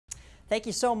Thank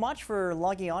you so much for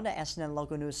logging on to SNN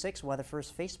Local News 6 Weather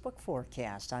First Facebook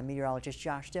forecast. I'm meteorologist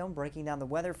Josh Stone breaking down the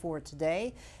weather for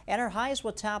today. And our highs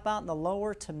will top out in the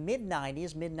lower to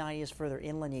mid-90s. Mid-90s further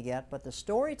inland you get. But the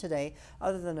story today,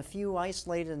 other than a few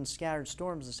isolated and scattered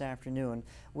storms this afternoon,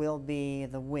 will be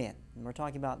the wind. And we're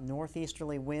talking about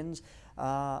northeasterly winds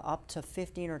up to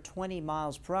 15 or 20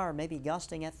 miles per hour, maybe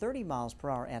gusting at 30 miles per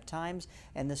hour at times.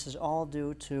 And this is all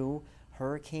due to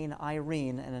Hurricane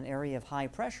Irene and an area of high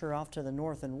pressure off to the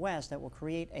north and west that will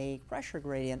create a pressure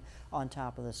gradient on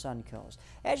top of the sun coast.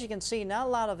 As you can see, not a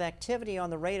lot of activity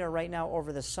on the radar right now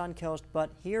over the sun coast,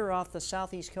 but here off the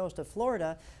southeast coast of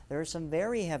Florida, there's some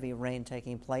very heavy rain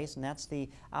taking place, and that's the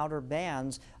outer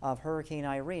bands of Hurricane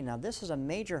Irene. Now, this is a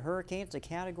major hurricane. It's a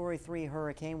Category 3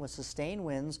 hurricane with sustained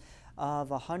winds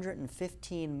of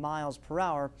 115 miles per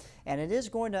hour, and it is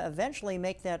going to eventually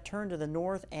make that turn to the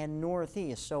north and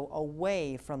northeast, so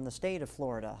away from the state of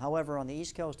Florida. However, on the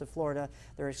east coast of Florida,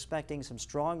 they're expecting some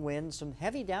strong winds, some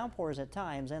heavy downpours at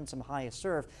times, and some high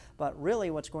surf. But really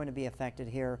what's going to be affected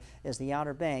here is the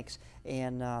Outer Banks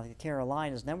and the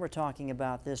Carolinas. And then we're talking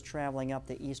about this traveling up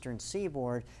the eastern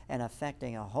seaboard and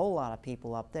affecting a whole lot of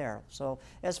people up there. So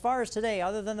as far as today,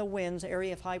 other than the winds,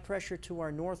 area of high pressure to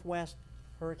our northwest,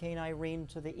 Hurricane Irene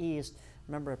to the east.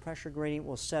 Remember, a pressure gradient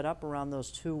will set up around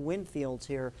those two wind fields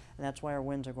here, and that's why our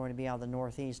winds are going to be out of the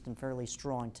northeast and fairly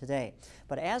strong today.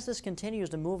 But as this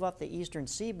continues to move up the eastern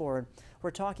seaboard,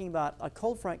 we're talking about a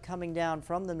cold front coming down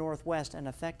from the northwest and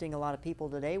affecting a lot of people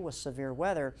today with severe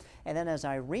weather. And then as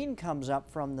Irene comes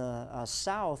up from the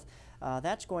south,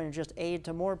 that's going to just aid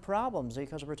to more problems,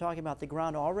 because we're talking about the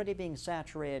ground already being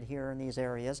saturated here in these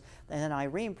areas, and then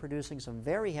Irene producing some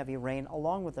very heavy rain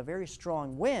along with the very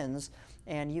strong winds,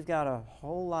 and you've got a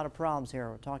whole lot of problems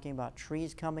here. We're talking about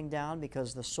trees coming down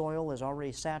because the soil is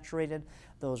already saturated.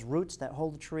 Those roots that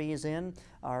hold the trees in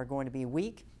are going to be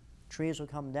weak. Trees will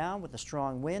come down with the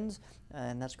strong winds,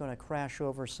 and that's going to crash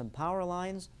over some power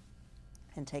lines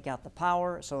and take out the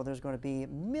power. So there's going to be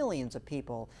millions of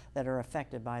people that are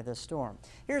affected by this storm.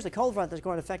 Here's the cold front that's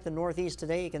going to affect the northeast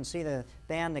today. You can see the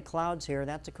band of clouds here.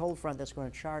 That's a cold front that's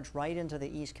going to charge right into the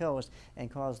east coast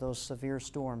and cause those severe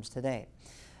storms today.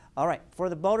 All right, for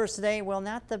the boaters today, well,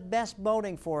 not the best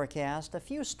boating forecast. A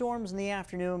few storms in the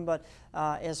afternoon, but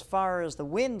as far as the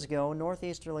winds go,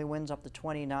 northeasterly winds up to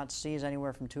 20 knots, seas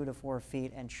anywhere from 2 to 4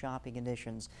 feet, and choppy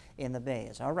conditions in the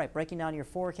bays. All right, breaking down your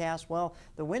forecast, well,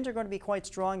 the winds are going to be quite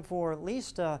strong for at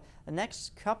least the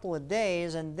next couple of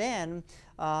days, and then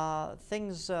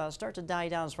things start to die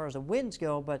down as far as the winds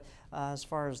go, but as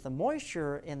far as the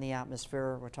moisture in the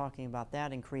atmosphere, we're talking about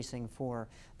that increasing for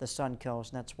the sun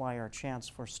coast, and that's why our chance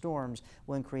for storms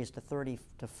will increase to 30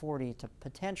 to 40 to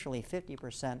potentially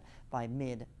 50% by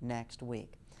mid next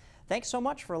week. Thanks so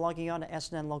much for logging on to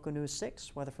SNN Local News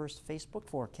 6 Weather First Facebook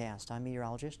forecast. I'm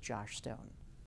meteorologist Josh Stone.